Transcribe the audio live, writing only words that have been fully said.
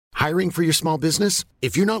Hiring for your small business?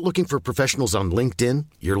 If you're not looking for professionals on LinkedIn,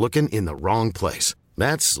 you're looking in the wrong place.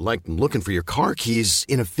 That's like looking for your car keys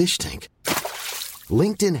in a fish tank.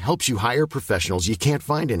 LinkedIn helps you hire professionals you can't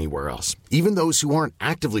find anywhere else, even those who aren't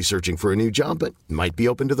actively searching for a new job but might be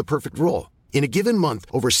open to the perfect role. In a given month,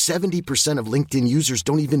 over 70% of LinkedIn users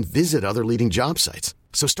don't even visit other leading job sites.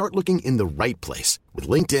 So start looking in the right place. With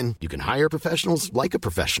LinkedIn, you can hire professionals like a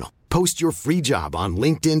professional. Post your free job on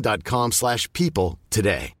linkedin.com/people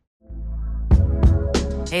today.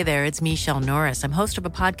 Hey there, it's Michelle Norris. I'm host of a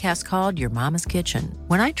podcast called Your Mama's Kitchen.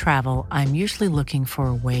 When I travel, I'm usually looking for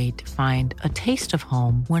a way to find a taste of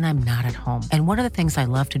home when I'm not at home. And one of the things I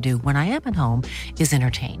love to do when I am at home is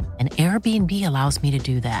entertain. And Airbnb allows me to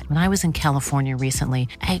do that. When I was in California recently,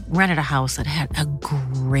 I rented a house that had a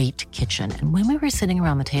great kitchen. And when we were sitting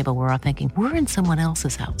around the table, we're all thinking, we're in someone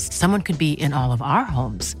else's house. Someone could be in all of our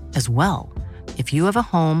homes as well. If you have a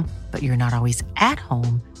home, but you're not always at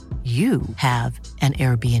home, you have an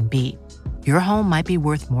Airbnb. Your home might be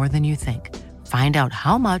worth more than you think. Find out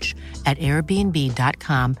how much at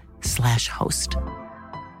airbnb.com/host.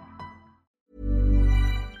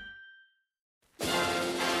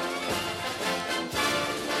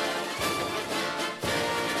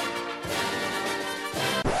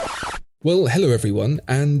 Well, hello everyone,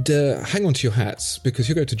 and hang on to your hats, because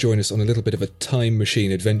you're going to join us on a little bit of a time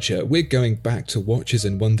machine adventure. We're going back to Watches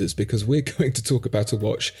and Wonders, because we're going to talk about a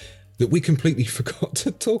watch that we completely forgot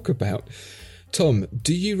to talk about. Tom,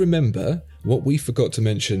 do you remember what we forgot to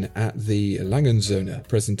mention at the Langenzoner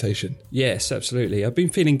presentation? Yes, absolutely. I've been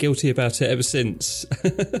feeling guilty about it ever since.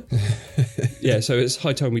 Yeah, so it's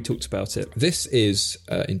high time we talked about it. This is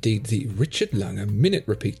indeed the Richard Lange minute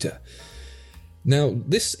repeater. Now,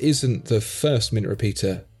 this isn't the first minute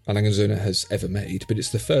repeater Langenzoner has ever made, but it's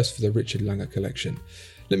the first for the Richard Lange collection.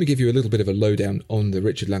 Let me give you a little bit of a lowdown on the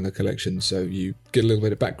Richard Lange collection so you get a little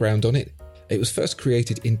bit of background on it. It was first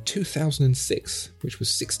created in 2006, which was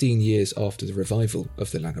 16 years after the revival of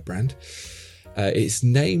the Lange brand. It's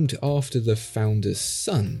named after the founder's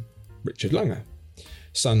son, Richard Lange,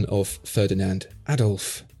 son of Ferdinand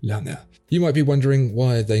Adolf Lange. You might be wondering,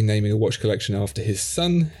 why are they naming a watch collection after his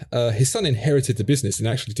son? His son inherited the business and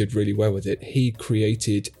actually did really well with it. He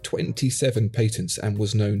created 27 patents and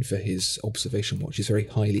was known for his observation watches, very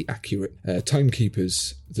highly accurate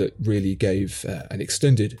timekeepers that really gave and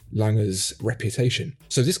extended Lange's reputation.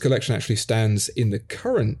 So this collection actually stands in the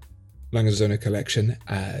current Langenzoner collection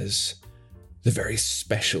as the very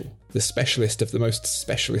special, the specialist of the most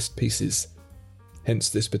specialist pieces. Hence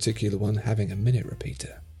this particular one having a minute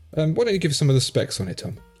repeater. Why don't you give us some of the specs on it,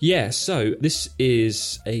 Tom? Yeah, so this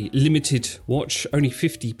is a limited watch, only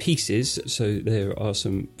 50 pieces, so there are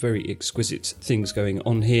some very exquisite things going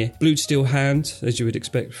on here. Blued steel hand, as you would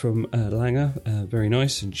expect from Lange, very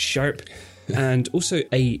nice and sharp. And also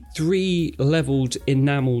a 3-leveled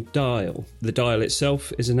enamel dial. The dial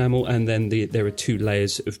itself is enamel, and then there are 2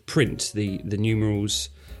 layers of print, the numerals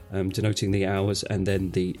denoting the hours, and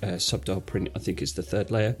then the subdial print, I think, is the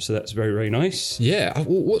 3rd layer. So that's very, very nice. Yeah,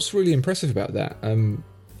 what's really impressive about that, in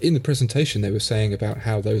the presentation they were saying about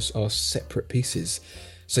how those are separate pieces.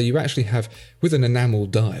 So you actually have, with an enamel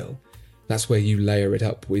dial, that's where you layer it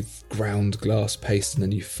up with ground glass paste and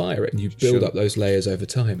then you fire it and you build up those layers over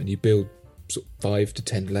time, and you build sort of 5 to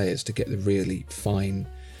 10 layers to get the really fine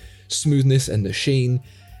smoothness and the sheen.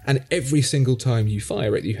 And every single time you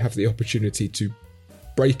fire it, you have the opportunity to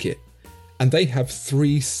break it, and they have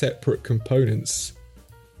 3 separate components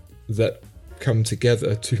that come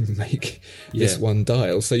together to make this one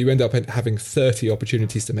dial, so you end up having 30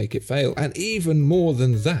 opportunities to make it fail. And even more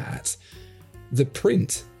than that, the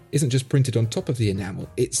print isn't just printed on top of the enamel,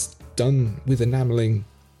 it's done with enameling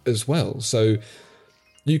as well. So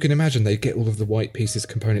you can imagine they get all of the white pieces,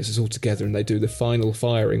 components all together, and they do the final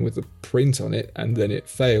firing with the print on it, and then it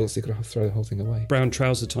fails. You've got to throw the whole thing away. Brown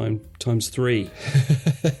trouser time times 3.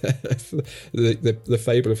 the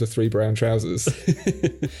fable of the 3 brown trousers.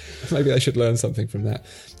 Maybe they should learn something from that.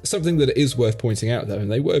 Something that is worth pointing out, though,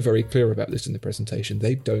 and they were very clear about this in the presentation,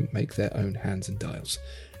 they don't make their own hands and dials.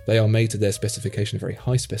 They are made to their specification, a very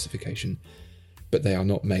high specification, but they are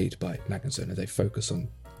not made by Langenzoner. They focus on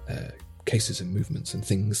cases and movements and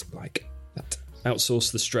things like that.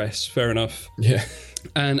 Outsource the stress, fair enough. Yeah.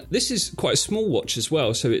 And this is quite a small watch as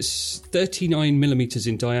well, so it's 39 millimetres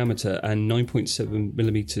in diameter and 9.7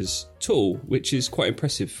 millimetres tall, which is quite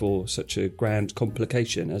impressive for such a grand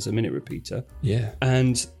complication as a minute repeater. Yeah.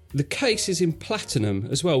 And the case is in platinum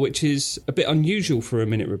as well, which is a bit unusual for a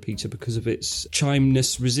minute repeater because of its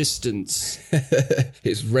chimeness resistance.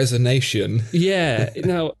 Its resonation. Yeah.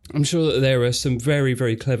 Now, I'm sure that there are some very,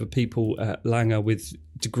 very clever people at Lange with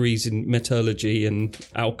degrees in metallurgy and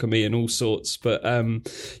alchemy and all sorts. But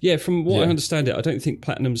from what I understand it, I don't think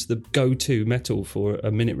platinum's the go-to metal for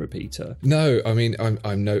a minute repeater. No, I mean,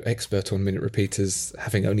 I'm no expert on minute repeaters,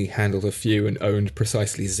 having only handled a few and owned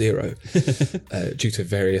precisely 0 due to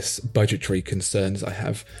various budgetary concerns I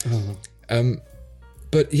have.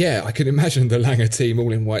 But yeah, I can imagine the Lange team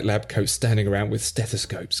all in white lab coats standing around with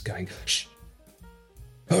stethoscopes going, shh.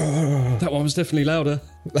 That one was definitely louder.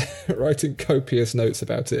 Writing copious notes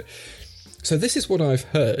about it. So this is what I've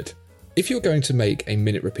heard. If you're going to make a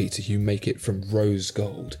minute repeater, you make it from rose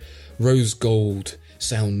gold. Rose gold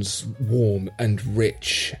sounds warm and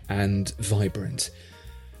rich and vibrant.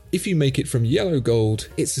 If you make it from yellow gold,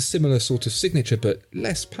 it's a similar sort of signature, but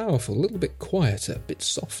less powerful, a little bit quieter, a bit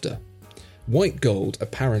softer. White gold,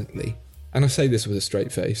 apparently, and I say this with a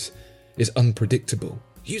straight face, is unpredictable.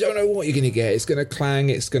 You don't know what you're going to get. It's going to clang,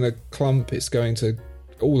 it's going to clump, it's going to...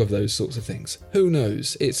 all of those sorts of things. Who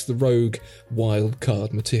knows? It's the rogue wild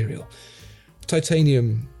card material.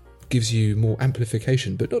 Titanium gives you more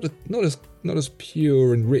amplification, but not as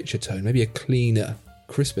pure and rich a tone, maybe a cleaner,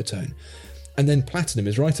 crisper tone. And then platinum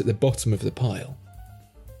is right at the bottom of the pile.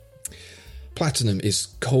 Platinum is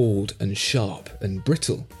cold and sharp and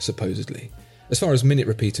brittle, supposedly. As far as minute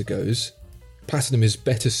repeater goes, platinum is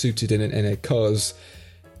better suited in a car's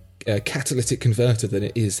catalytic converter than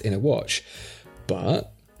it is in a watch.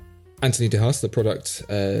 But Anthony de Haas, the product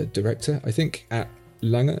director, I think, at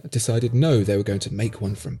Lange, decided no, they were going to make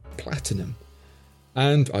one from platinum.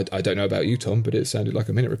 And I don't know about you, Tom, but it sounded like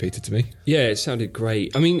a minute repeater to me. Yeah, it sounded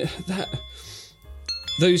great. I mean,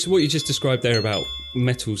 what you just described there about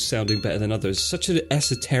metals sounding better than others, such an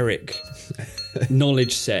esoteric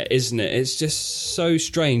knowledge set, isn't it? It's just so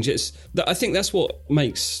strange. I think that's what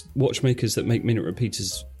makes watchmakers that make minute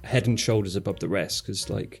repeaters head and shoulders above the rest, because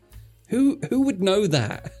like, who would know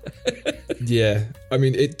that? Yeah, I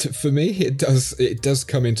mean, for me, it does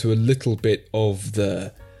come into a little bit of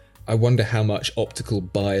the, I wonder how much optical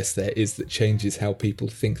bias there is that changes how people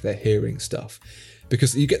think they're hearing stuff.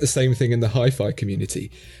 Because you get the same thing in the hi-fi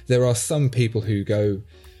community. There are some people who go,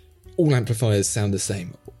 all amplifiers sound the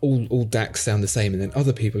same, all DACs sound the same, and then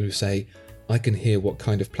other people who say, I can hear what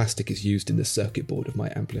kind of plastic is used in the circuit board of my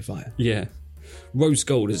amplifier. Yeah. Rose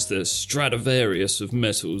gold is the Stradivarius of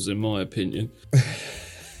metals, in my opinion.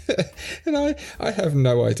 And I have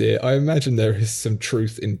no idea. I imagine there is some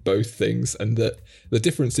truth in both things, and that the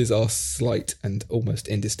differences are slight and almost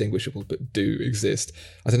indistinguishable, but do exist.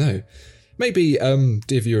 I don't know. Maybe,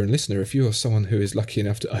 dear viewer and listener, if you're someone who is lucky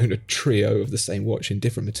enough to own a trio of the same watch in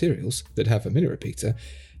different materials that have a minute repeater,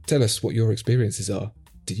 tell us what your experiences are.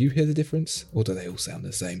 Did you hear the difference, or do they all sound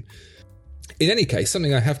the same? In any case,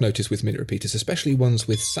 something I have noticed with minute repeaters, especially ones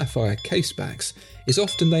with sapphire casebacks, is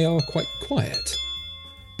often they are quite quiet.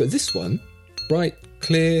 But this one, bright,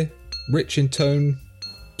 clear, rich in tone,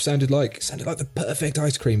 sounded like the perfect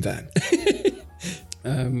ice cream van.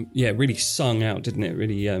 Really sung out, didn't it?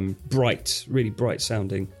 Really bright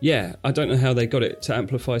sounding. Yeah, I don't know how they got it to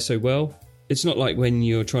amplify so well. It's not like when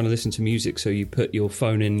you're trying to listen to music, so you put your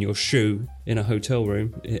phone in your shoe in a hotel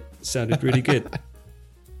room. It sounded really good.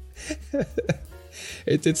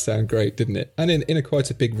 It did sound great, didn't it? And in a quite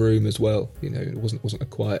a big room as well. You know, it wasn't a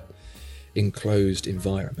quiet, enclosed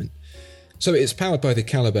environment. So it's powered by the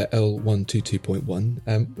Caliber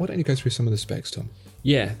L122.1. Why don't you go through some of the specs, Tom?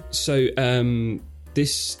 Yeah, so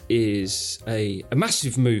this is a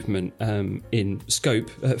massive movement in scope,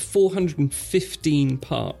 415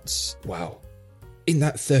 parts. Wow. In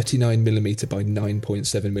that 39mm by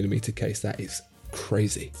 9.7mm case, that is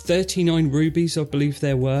crazy. 39 rubies, I believe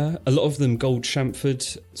there were. A lot of them gold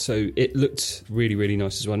chamfered, so it looked really, really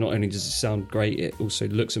nice as well. Not only does it sound great, it also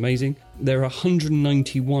looks amazing. There are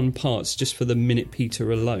 191 parts just for the minute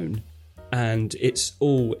Peter alone, and it's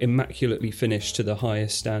all immaculately finished to the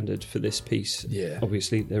highest standard for this piece. Yeah.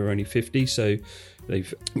 Obviously, there were only 50, so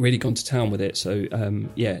they've really gone to town with it. So,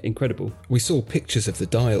 incredible. We saw pictures of the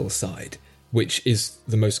dial side, which is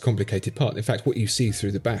the most complicated part. In fact, what you see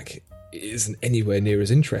through the back isn't anywhere near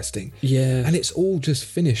as interesting. Yeah. And it's all just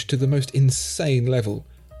finished to the most insane level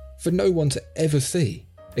for no one to ever see,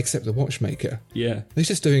 except the watchmaker. Yeah. He's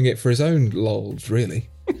just doing it for his own lols, really.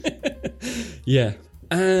 Yeah.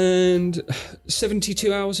 And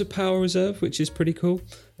 72 hours of power reserve, which is pretty cool.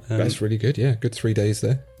 That's really good, yeah. Good 3 days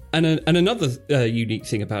there. And another unique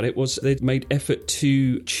thing about it was they'd made effort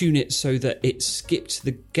to tune it so that it skipped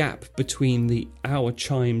the gap between the hour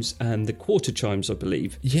chimes and the quarter chimes, I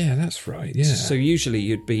believe. Yeah, that's right, yeah. So usually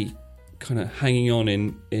you'd be kind of hanging on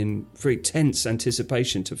in very tense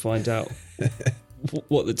anticipation to find out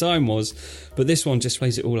what the time was. But this one just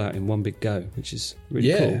plays it all out in one big go, which is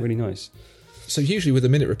really cool, really nice. So usually with a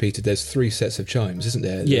minute repeater, there's 3 sets of chimes, isn't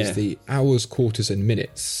there? Yeah. There's the hours, quarters, and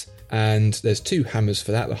minutes. And there's 2 hammers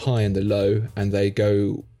for that, the high and the low, and they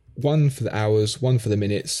go 1 for the hours, 1 for the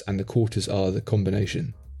minutes, and the quarters are the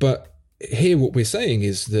combination. But here what we're saying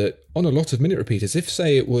is that on a lot of minute repeaters, if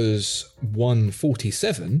say it was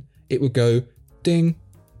 1:47, it would go ding,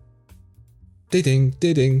 ding,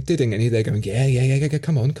 ding, ding, and they're going, yeah,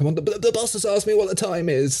 come on. The boss has asked me what the time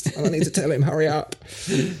is, and I need to tell him, hurry up.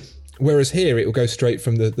 Whereas here, it will go straight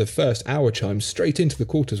from the first hour chime straight into the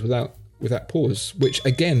quarters without pause, which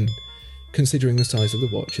again, considering the size of the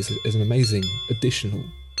watch, is an amazing additional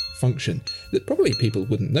function that probably people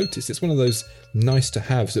wouldn't notice. It's one of those nice to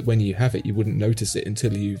haves that when you have it, you wouldn't notice it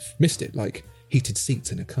until you've missed it, like heated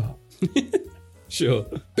seats in a car. Sure.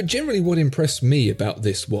 But generally what impressed me about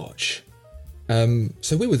this watch,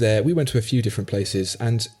 so we were there, we went to a few different places,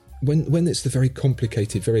 and when it's the very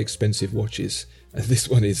complicated, very expensive watches, this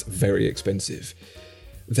one is very expensive,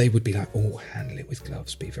 they would be like, oh, handle it with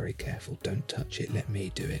gloves, be very careful, don't touch it, let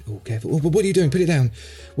me do it, oh, careful, oh, what are you doing, put it down,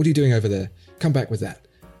 what are you doing over there, come back with that.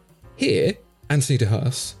 Here, Anthony de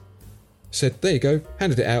Haas said, there you go,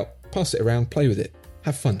 handed it out, pass it around, play with it,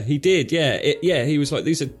 have fun. He did, yeah. He was like,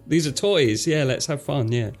 these are toys, yeah, let's have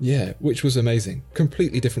fun, yeah. Yeah, which was amazing.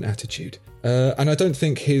 Completely different attitude. And I don't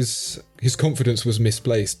think his confidence was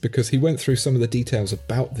misplaced, because he went through some of the details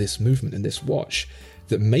about this movement and this watch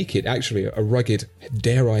that make it actually a rugged,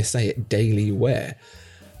 dare I say it, daily wear.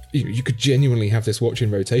 You could genuinely have this watch in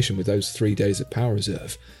rotation with those 3 days of power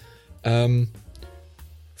reserve.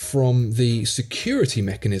 From the security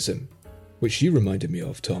mechanism, which you reminded me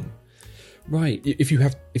of, Tom. Right. If you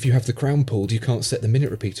have the crown pulled, you can't set the minute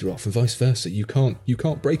repeater off, and vice versa. You can't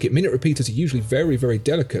break it. Minute repeaters are usually very, very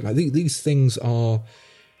delicate. Like these things are.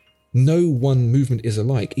 No one movement is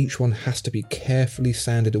alike. Each one has to be carefully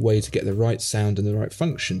sanded away to get the right sound and the right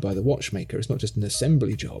function by the watchmaker. It's not just an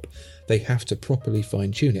assembly job. They have to properly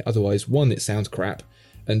fine tune it. Otherwise, 1, it sounds crap,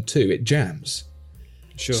 and 2, it jams.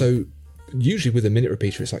 Sure. So usually with a minute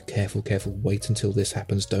repeater, it's like careful, wait until this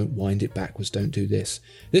happens. Don't wind it backwards. Don't do this.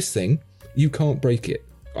 This thing, you can't break it.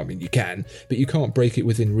 I mean, you can, but you can't break it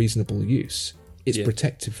within reasonable use. It's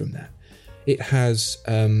protected from that. It has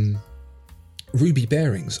ruby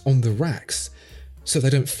bearings on the racks, so they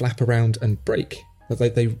don't flap around and break.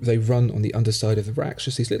 They run on the underside of the racks,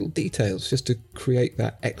 just these little details, just to create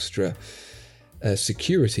that extra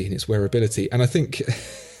security in its wearability. And I think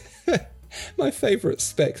my favourite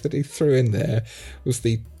spec that he threw in there was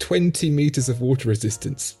the 20 metres of water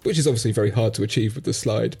resistance, which is obviously very hard to achieve with the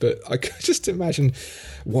slide, but I could just imagine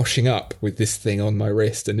washing up with this thing on my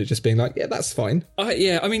wrist and it just being like, yeah, that's fine.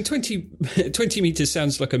 I mean, 20 metres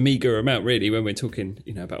sounds like a meagre amount, really, when we're talking,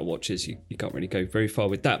 about watches. You can't really go very far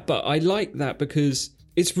with that. But I like that because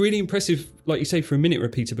it's really impressive, like you say, for a minute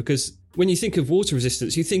repeater, because when you think of water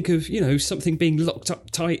resistance, you think of, something being locked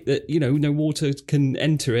up tight that, no water can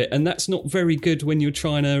enter it. And that's not very good when you're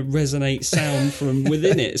trying to resonate sound from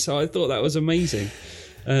within it. So I thought that was amazing.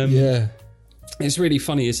 Yeah. It's really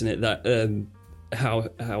funny, isn't it, that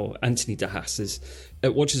how Anthony de Haas is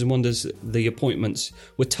at Watches and Wonders, the appointments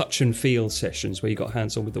were touch and feel sessions where you got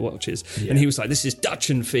hands on with the watches. Yeah. And he was like, this is touch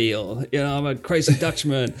and feel. I'm a crazy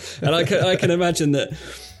Dutchman. And I can imagine that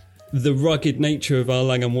the rugged nature of our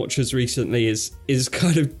Langham watches recently is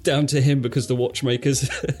kind of down to him, because the watchmakers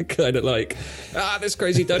are kind of like, this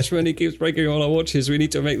crazy Dutchman, he keeps breaking all our watches, we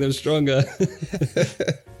need to make them stronger.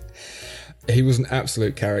 He was an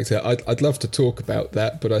absolute character. I'd love to talk about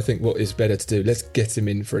that, but I think what is better to do, let's get him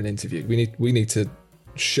in for an interview. We need to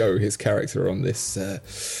show his character on this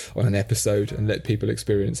on an episode and let people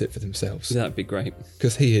experience it for themselves. That'd be great.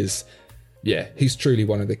 Because he's truly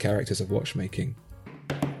one of the characters of watchmaking.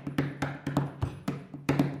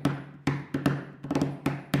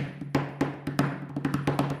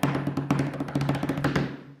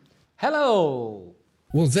 Hello!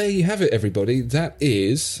 Well, there you have it, everybody. That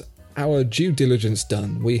is our due diligence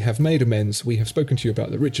done. We have made amends. We have spoken to you about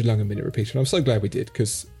the Richard Langham minute repeater, and I'm so glad we did,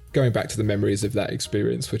 because going back to the memories of that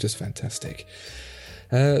experience were just fantastic.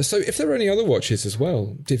 So if there are any other watches as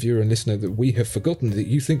well, dear viewer and listener, that we have forgotten that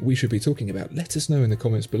you think we should be talking about, let us know in the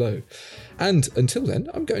comments below. And until then,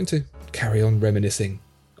 I'm going to carry on reminiscing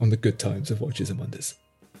on the good times of Watches and Wonders.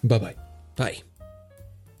 Bye-bye. Bye.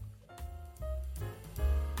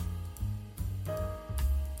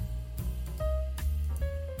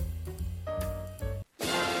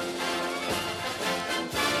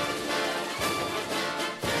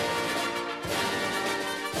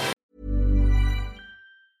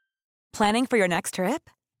 Planning for your next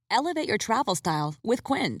trip? Elevate your travel style with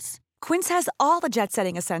Quince. Quince has all the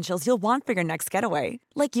jet-setting essentials you'll want for your next getaway,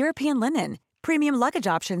 like European linen, premium luggage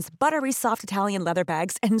options, buttery soft Italian leather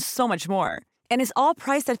bags, and so much more. And is all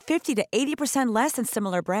priced at 50 to 80% less than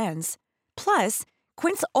similar brands. Plus,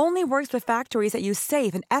 Quince only works with factories that use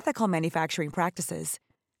safe and ethical manufacturing practices.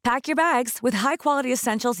 Pack your bags with high-quality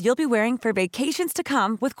essentials you'll be wearing for vacations to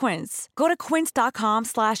come with Quince. Go to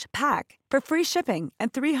quince.com/pack for free shipping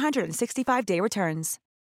and 365-day returns.